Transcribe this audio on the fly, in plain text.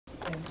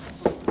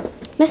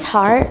Miss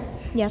Hart?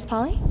 Yes,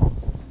 Polly?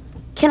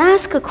 Can I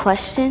ask a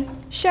question?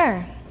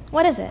 Sure.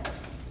 What is it?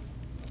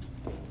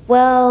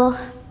 Well,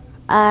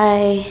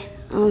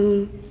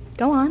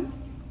 Go on.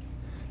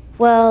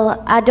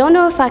 Well, I don't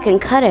know if I can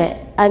cut it.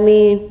 I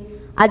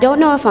mean, I don't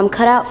know if I'm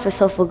cut out for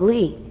soulful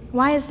glee.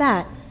 Why is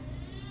that?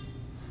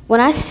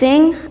 When I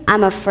sing,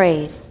 I'm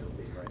afraid.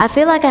 I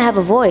feel like I have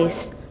a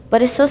voice,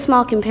 but it's so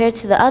small compared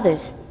to the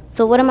others.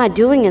 So what am I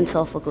doing in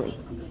soulful glee?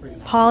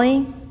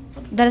 Polly,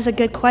 that is a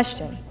good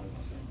question.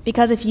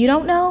 Because if you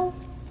don't know,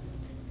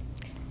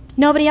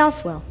 nobody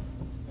else will.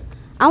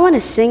 I want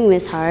to sing,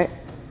 Miss Hart.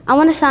 I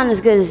want to sound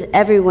as good as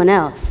everyone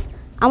else.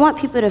 I want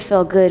people to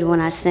feel good when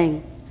I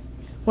sing.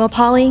 Well,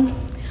 Polly,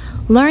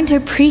 learn to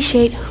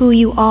appreciate who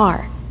you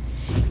are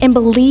and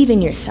believe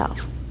in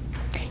yourself.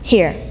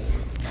 Here,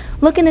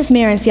 look in this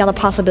mirror and see all the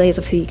possibilities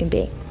of who you can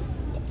be.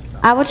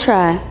 I will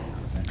try.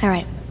 All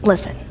right,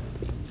 listen.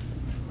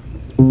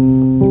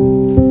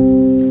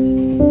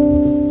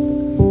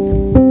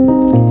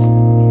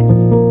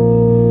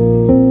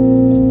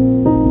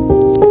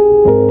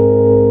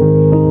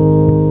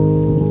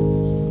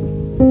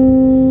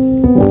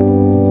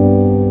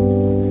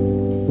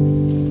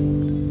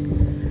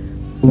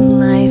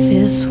 Life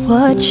is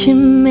what you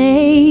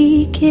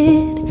make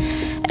it,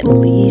 at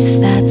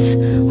least that's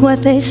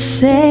what they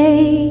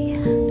say.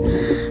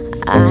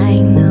 I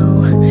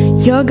know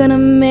you're gonna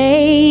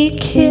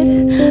make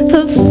it,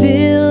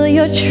 fulfill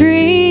your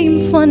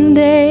dreams one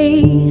day.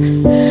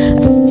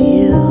 I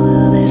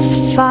feel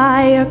this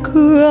fire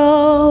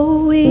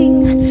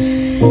growing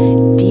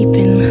deep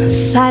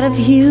inside of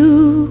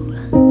you,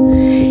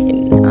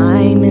 and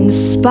I'm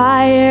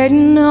inspired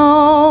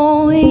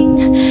knowing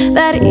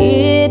that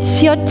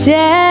it's your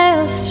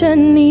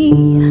destiny.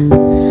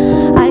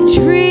 I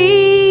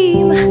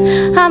dream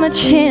I'm a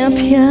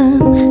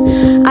champion.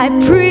 I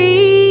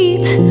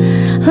breathe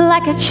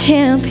like a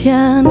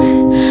champion.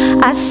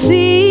 I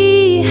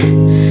see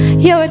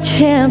you're a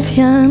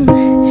champion.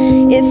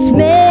 It's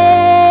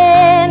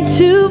meant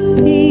to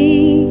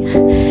be.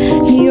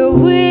 Your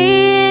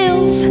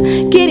will's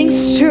getting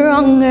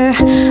stronger.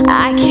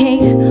 I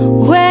can't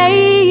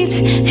wait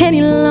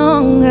any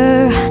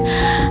longer.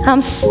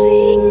 I'm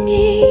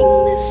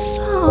singing this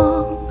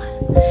song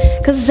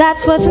 'cause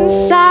that's what's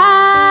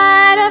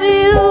inside of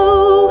you.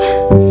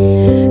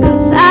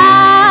 'Cause I'm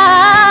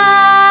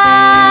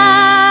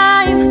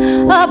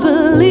a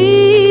believer.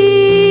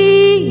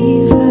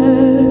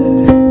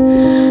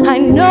 I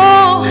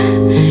know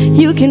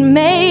you can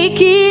make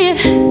it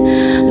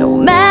no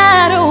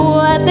matter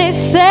what they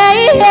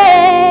say.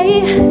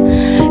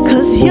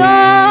 'Cause you're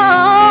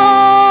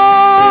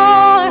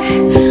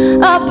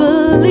a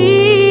believer.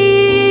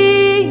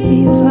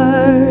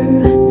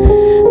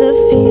 The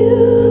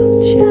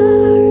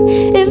future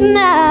is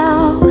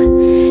now,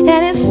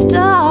 and it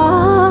starts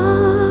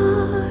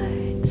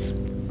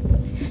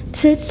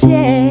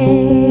today.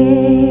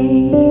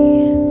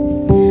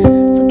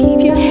 So keep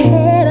your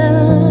head up,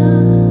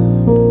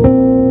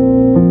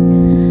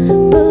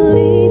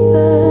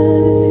 believer.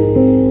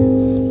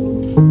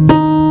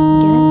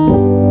 Get it?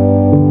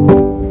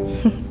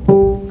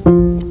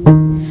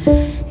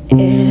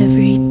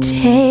 Every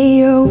day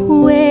you're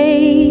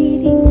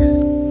waiting,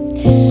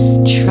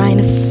 trying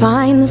to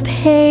find the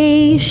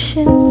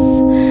patience,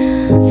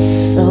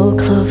 so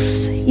close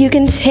you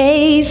can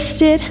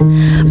taste it,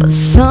 but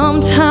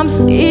sometimes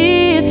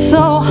it's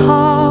so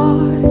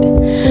hard.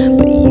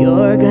 But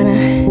you're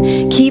gonna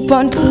keep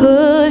on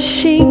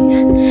pushing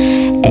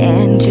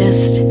and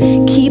just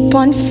keep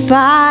on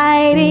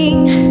fighting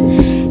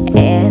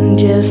and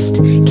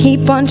just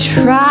keep on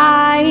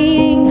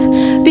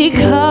trying,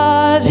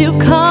 because you've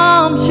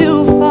come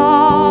too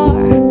far.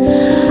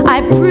 I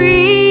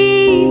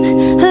breathe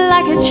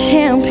like a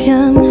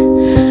champion.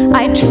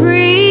 I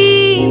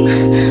dream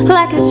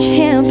like a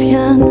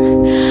champion.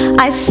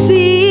 I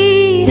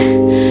see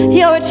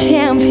you're a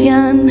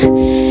champion.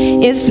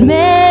 It's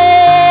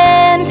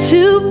meant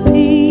to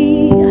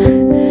be.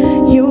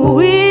 Your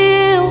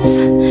will's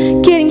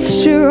getting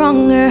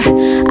stronger.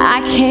 I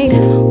can't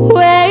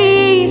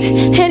wait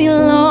any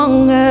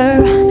longer.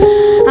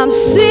 I'm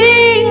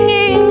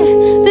singing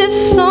this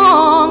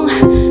song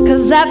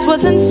 'cause that's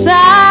what's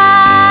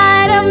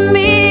inside of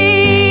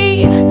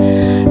me.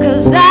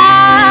 'Cause I'm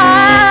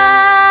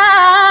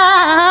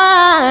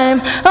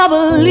a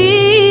believer.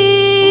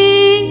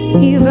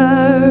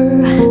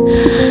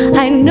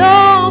 I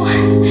know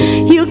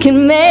you can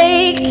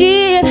make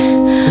it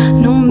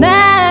no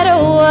matter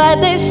what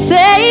they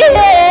say.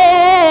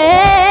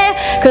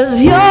 'Cause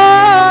you're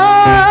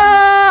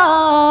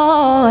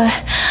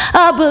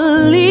a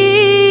believer.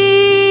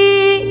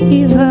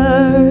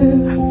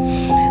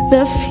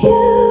 The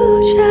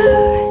future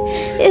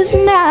is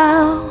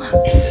now,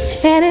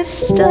 and it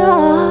starts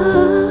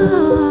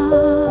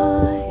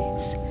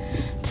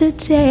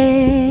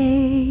today.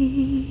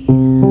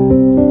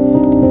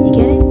 You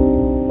get it?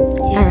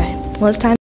 Yes. All right. Well, it's time.